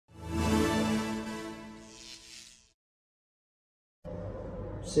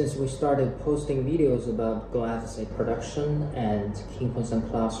Since we started posting videos about glyphosate production and Quenson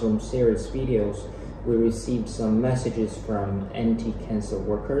Classroom series videos, we received some messages from anti-cancer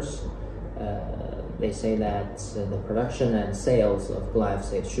workers. They say that the production and sales of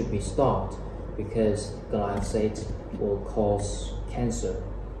glyphosate should be stopped because glyphosate will cause cancer,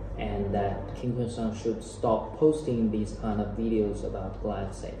 and that Quenson should stop posting these kind of videos about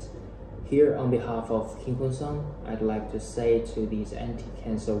glyphosate. Here, on behalf of Quenson, I'd like to say to these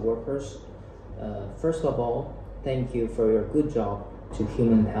anti-cancer workers, first of all, thank you for your good job to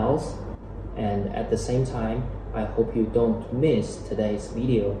human health, and at the same time, I hope you don't miss today's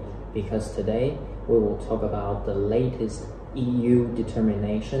video, because today we will talk about the latest EU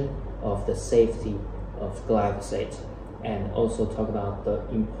determination of the safety of glyphosate, and also talk about the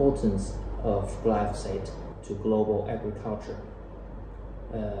importance of glyphosate to global agriculture.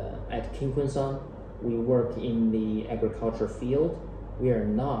 At Quenson, we work in the agriculture field. We are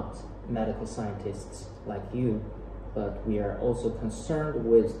not medical scientists like you, but we are also concerned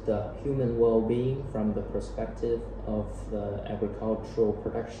with the human well-being from the perspective of the agricultural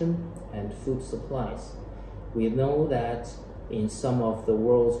production and food supplies. We know that in some of the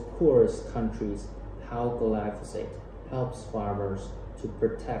world's poorest countries, how glyphosate helps farmers to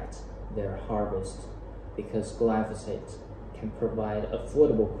protect their harvest, because glyphosate can provide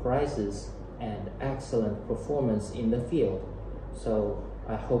affordable prices and excellent performance in the field. So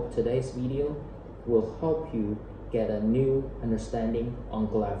I hope today's video will help you get a new understanding on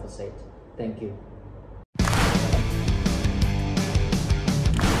glyphosate. Thank you.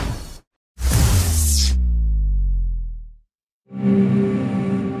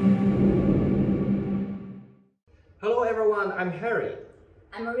 Hello everyone, I'm Harry.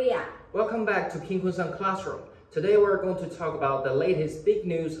 I'm Maria. Welcome back to Quenson Classroom. Today we're going to talk about the latest big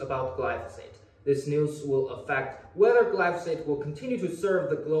news about glyphosate. This news will affect whether glyphosate will continue to serve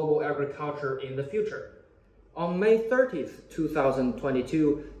the global agriculture in the future. On May 30th,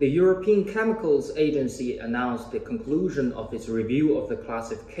 2022, the European Chemicals Agency announced the conclusion of its review of the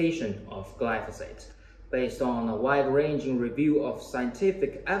classification of glyphosate. Based on a wide-ranging review of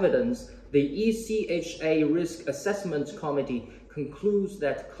scientific evidence, the ECHA Risk Assessment Committee concludes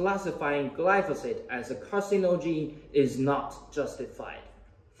that classifying glyphosate as a carcinogen is not justified.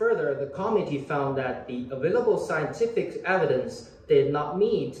 Further, the committee found that the available scientific evidence did not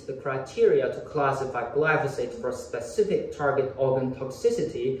meet the criteria to classify glyphosate for specific target organ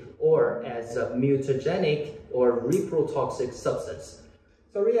toxicity or as a mutagenic or reprotoxic substance.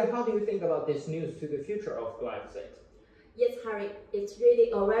 So Ria, how do you think about this news to the future of glyphosate? Yes, Harry, it's really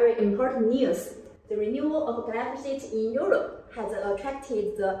a very important news. The renewal of glyphosate in Europe has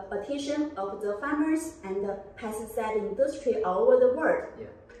attracted the attention of the farmers and the pesticide industry all over the world. Yeah.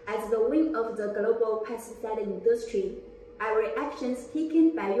 As the wing of the global pesticide industry, every action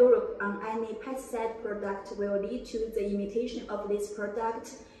taken by Europe on any pesticide product will lead to the imitation of this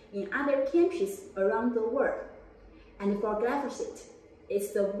product in other countries around the world. And for glyphosate,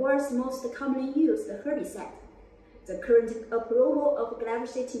 it's the world's most commonly used herbicide. The current approval of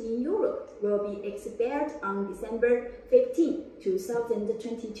glyphosate in Europe will be expired on December 15,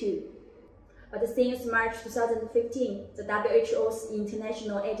 2022. But since March 2015, the WHO's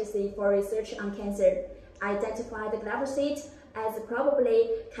International Agency for Research on Cancer identified glyphosate as probably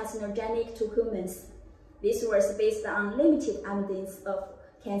carcinogenic to humans. This was based on limited evidence of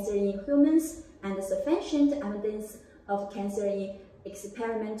cancer in humans and sufficient evidence of cancer in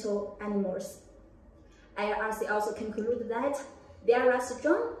experimental animals. IRC also concluded that there are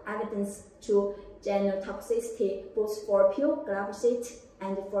strong evidence to genotoxicity both for pure glyphosate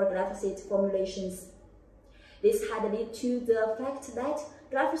and for glyphosate formulations. This had led to the fact that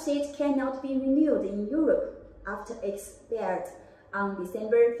glyphosate cannot be renewed in Europe after expired on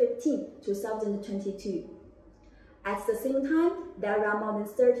December 15, 2022. At the same time, there are more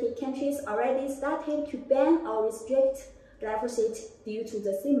than 30 countries already started to ban or restrict glyphosate due to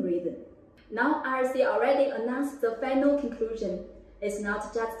the same reason. Now, IRC already announced the final conclusion. It's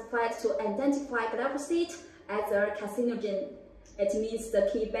not justified to identify glyphosate as a carcinogen. It means the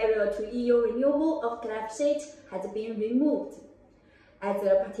key barrier to EU renewal of glyphosate has been removed. As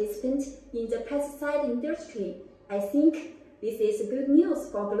a participant in the pesticide industry, I think this is good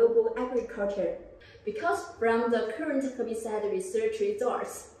news for global agriculture. Because from the current herbicide research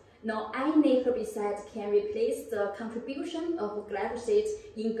results, no any herbicide can replace the contribution of glyphosate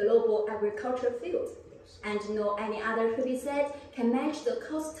in global agriculture field, and no any other herbicide can match the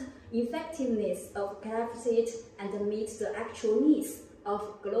cost effectiveness of glyphosate and meet the actual needs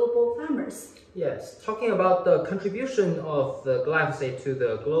of global farmers. Yes, talking about the contribution of the glyphosate to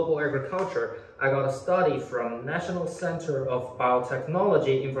the global agriculture, I got a study from National Center of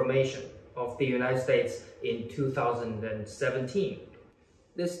Biotechnology Information of the United States in 2017.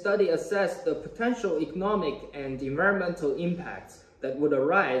 This study assessed the potential economic and environmental impacts that would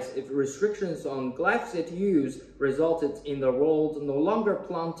arise if restrictions on glyphosate use resulted in the world no longer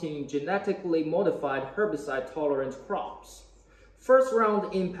planting genetically modified herbicide-tolerant crops.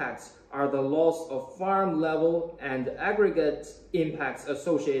 First-round impacts are the loss of farm-level and aggregate impacts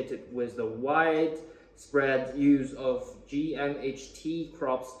associated with the widespread use of GMHT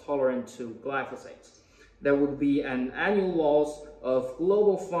crops tolerant to glyphosate. There would be an annual loss of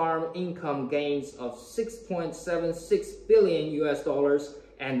global farm income gains of $6.76 billion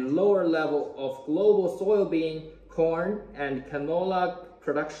and lower level of global soybean, corn, and canola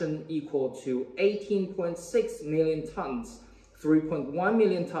production equal to 18.6 million tons, 3.1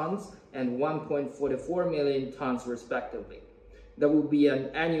 million tons, and 1.44 million tons respectively. There will be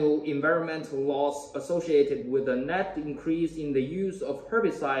an annual environmental loss associated with a net increase in the use of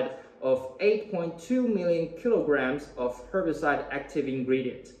herbicide of 8.2 million kilograms of herbicide active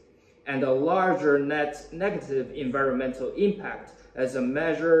ingredient, and a larger net negative environmental impact as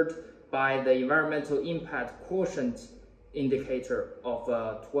measured by the environmental impact quotient indicator of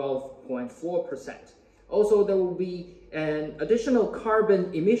 12.4%. Also, there will be an additional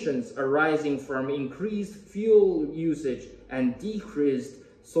carbon emissions arising from increased fuel usage and decreased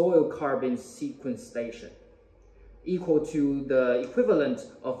soil carbon sequestration, equal to the equivalent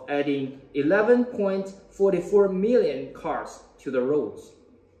of adding 11.44 million cars to the roads.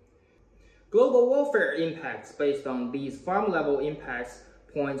 Global welfare impacts based on these farm-level impacts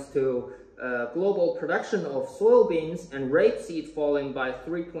points to global production of soybeans and rapeseed falling by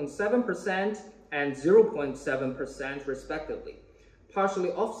 3.7% and 0.7% respectively, partially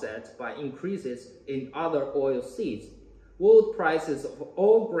offset by increases in other oil seeds. World prices of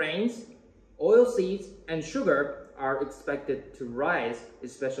all grains, oil seeds, and sugar are expected to rise,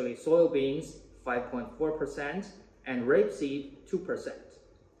 especially soybeans 5.4% and rapeseed 2%.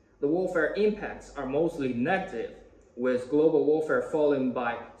 The welfare impacts are mostly negative, with global welfare falling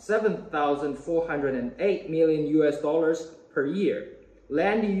by $7,408 million per year.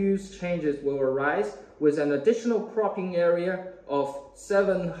 Land use changes will arise with an additional cropping area of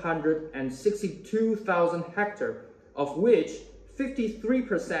 762,000 hectares, of which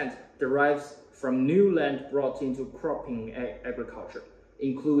 53% derives from new land brought into cropping agriculture,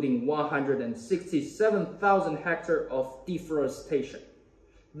 including 167,000 hectares of deforestation.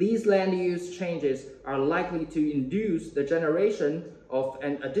 These land use changes are likely to induce the generation of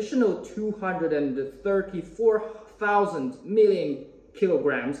an additional 234,000 million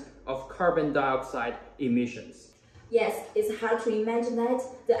kilograms of carbon dioxide emissions. Yes, it's hard to imagine that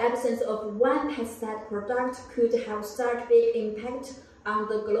the absence of one pesticide product could have such big impact on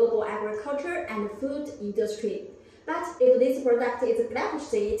the global agriculture and food industry. But if this product is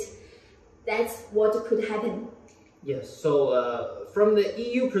glyphosate, that's what could happen. Yes, so from the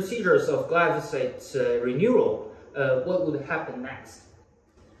EU procedures of glyphosate renewal, what would happen next?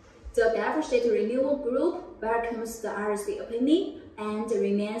 The Glyphosate Renewal Group welcomes the RC opinion and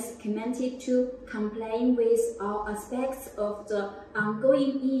remains committed to complying with all aspects of the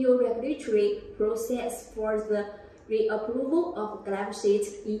ongoing EU regulatory process for the reapproval of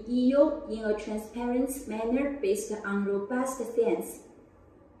glyphosate in EU in a transparent manner based on robust science.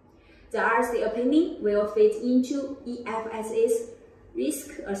 The RC opinion will fit into EFSA's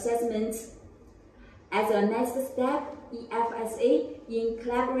risk assessment. As a next step, EFSA, in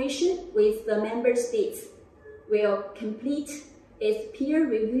collaboration with the member states, will complete its peer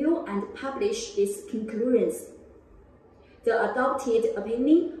review and publish its conclusions. The adopted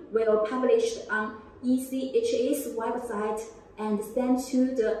opinion will be published on ECHA's website and sent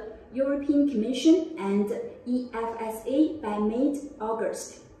to the European Commission and EFSA by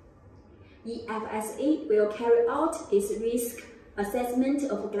mid-August. EFSA will carry out its risk assessment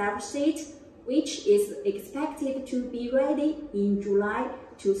of glyphosate, which is expected to be ready in July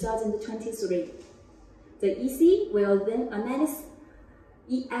 2023. The EC will then announce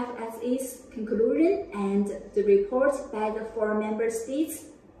EFSA's conclusion and the report by the 4 member states,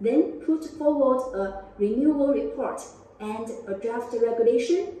 then put forward a renewal report and a draft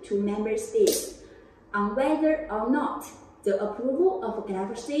regulation to member states on whether or not the approval of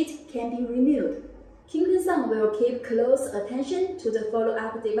glyphosate can be renewed. Quenson will keep close attention to the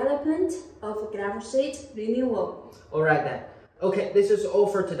follow-up development of glyphosate renewal. Alright then. Okay, this is all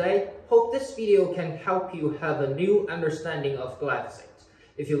for today. Hope this video can help you have a new understanding of glyphosate.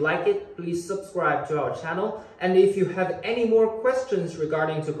 If you like it, please subscribe to our channel. And if you have any more questions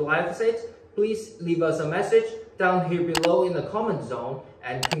regarding to glyphosate, please leave us a message down here below in the comment zone,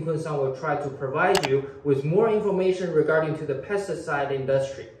 and Quenson will try to provide you with more information regarding to the pesticide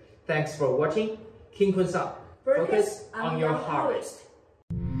industry. Thanks for watching. Quenson, focus on your harvest.